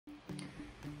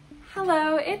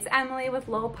Hello, it's Emily with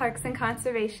Lowell Parks and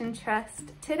Conservation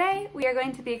Trust. Today we are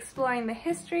going to be exploring the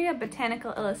history of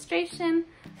botanical illustration,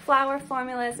 flower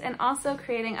formulas, and also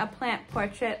creating a plant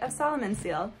portrait of Solomon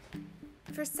seal.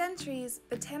 For centuries,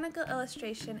 botanical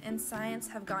illustration and science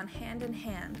have gone hand in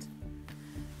hand.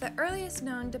 The earliest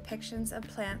known depictions of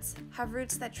plants have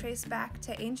roots that trace back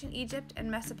to ancient Egypt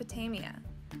and Mesopotamia.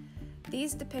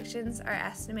 These depictions are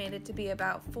estimated to be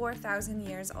about 4,000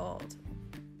 years old.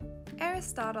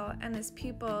 Aristotle and his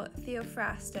pupil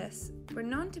Theophrastus were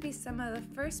known to be some of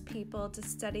the first people to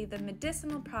study the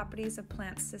medicinal properties of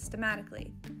plants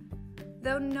systematically.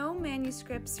 Though no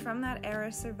manuscripts from that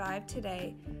era survive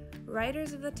today,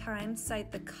 writers of the time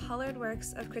cite the colored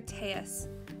works of Critias,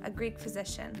 a Greek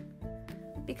physician.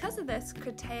 Because of this,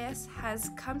 Critias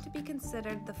has come to be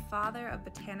considered the father of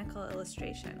botanical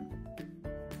illustration.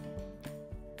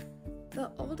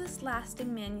 The oldest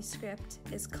lasting manuscript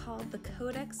is called the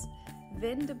Codex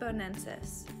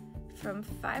Vindobonensis from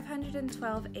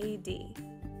 512 AD.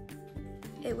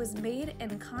 It was made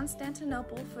in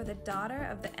Constantinople for the daughter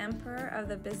of the Emperor of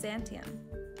the Byzantium.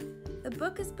 The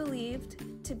book is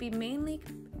believed to be mainly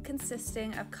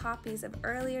consisting of copies of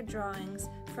earlier drawings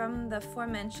from the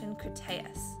aforementioned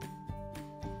Critias.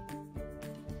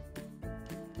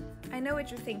 I know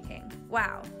what you're thinking.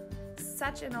 Wow,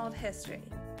 such an old history.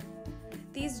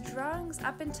 These drawings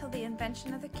up until the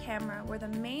invention of the camera were the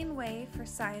main way for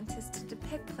scientists to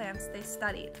depict plants they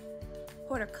studied.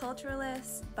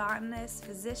 Horticulturalists, botanists,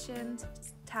 physicians,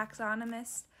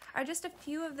 taxonomists are just a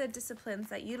few of the disciplines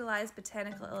that utilize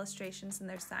botanical illustrations in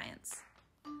their science.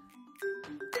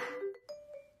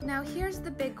 Now here's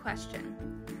the big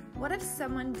question. What if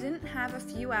someone didn't have a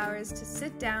few hours to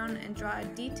sit down and draw a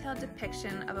detailed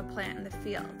depiction of a plant in the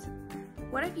field?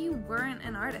 What if you weren't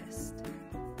an artist?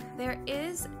 There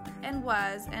is and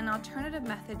was an alternative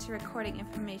method to recording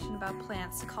information about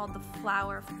plants called the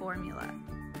flower formula.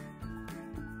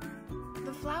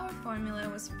 The flower formula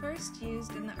was first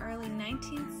used in the early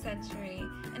 19th century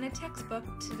in a textbook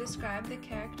to describe the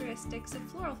characteristics of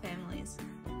floral families.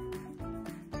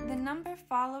 The number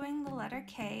following the letter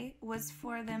K was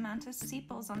for the amount of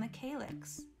sepals on the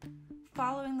calyx.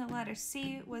 Following the letter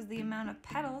C was the amount of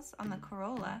petals on the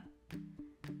corolla.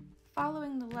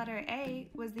 Following the letter A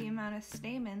was the amount of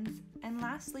stamens, and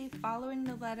lastly, following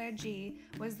the letter G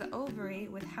was the ovary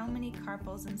with how many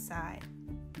carpels inside.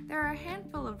 There are a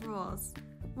handful of rules.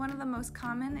 One of the most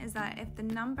common is that if the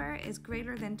number is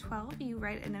greater than 12, you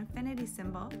write an infinity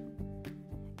symbol.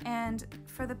 And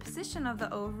for the position of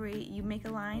the ovary, you make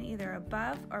a line either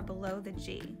above or below the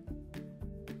G.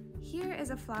 Here is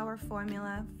a flower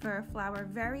formula for a flower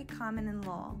very common in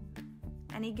Lowell.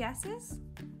 Any guesses?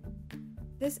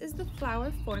 This is the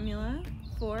flower formula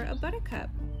for a buttercup.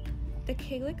 The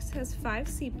calyx has 5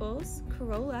 sepals,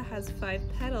 corolla has 5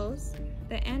 petals,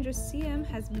 the androecium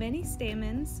has many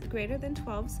stamens, greater than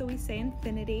 12, so we say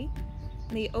infinity.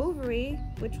 The ovary,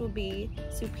 which will be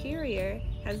superior,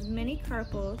 has many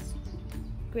carpels,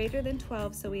 greater than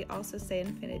 12, so we also say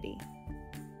infinity.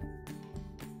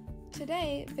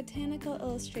 Today, botanical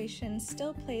illustration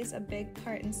still plays a big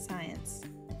part in science.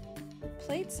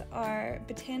 Plates are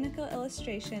botanical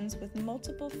illustrations with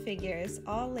multiple figures,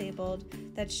 all labeled,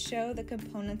 that show the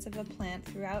components of a plant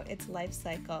throughout its life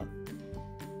cycle.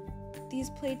 These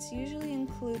plates usually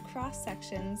include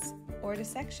cross-sections or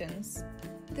dissections.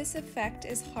 This effect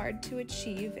is hard to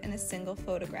achieve in a single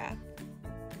photograph.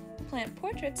 Plant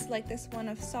portraits like this one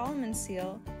of Solomon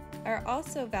seal are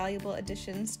also valuable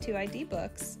additions to ID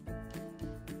books.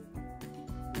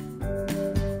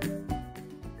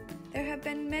 There have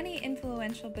been many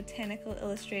influential botanical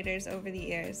illustrators over the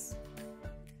years,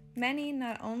 many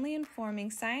not only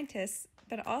informing scientists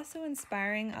but also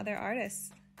inspiring other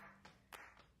artists.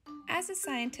 As a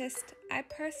scientist, I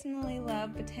personally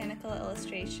love botanical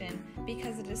illustration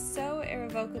because it is so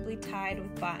irrevocably tied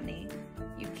with botany.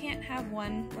 You can't have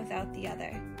one without the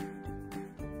other.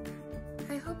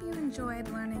 I hope you enjoyed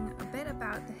learning a bit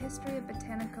about the history of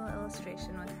botanical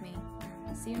illustration with me.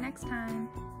 See you next time!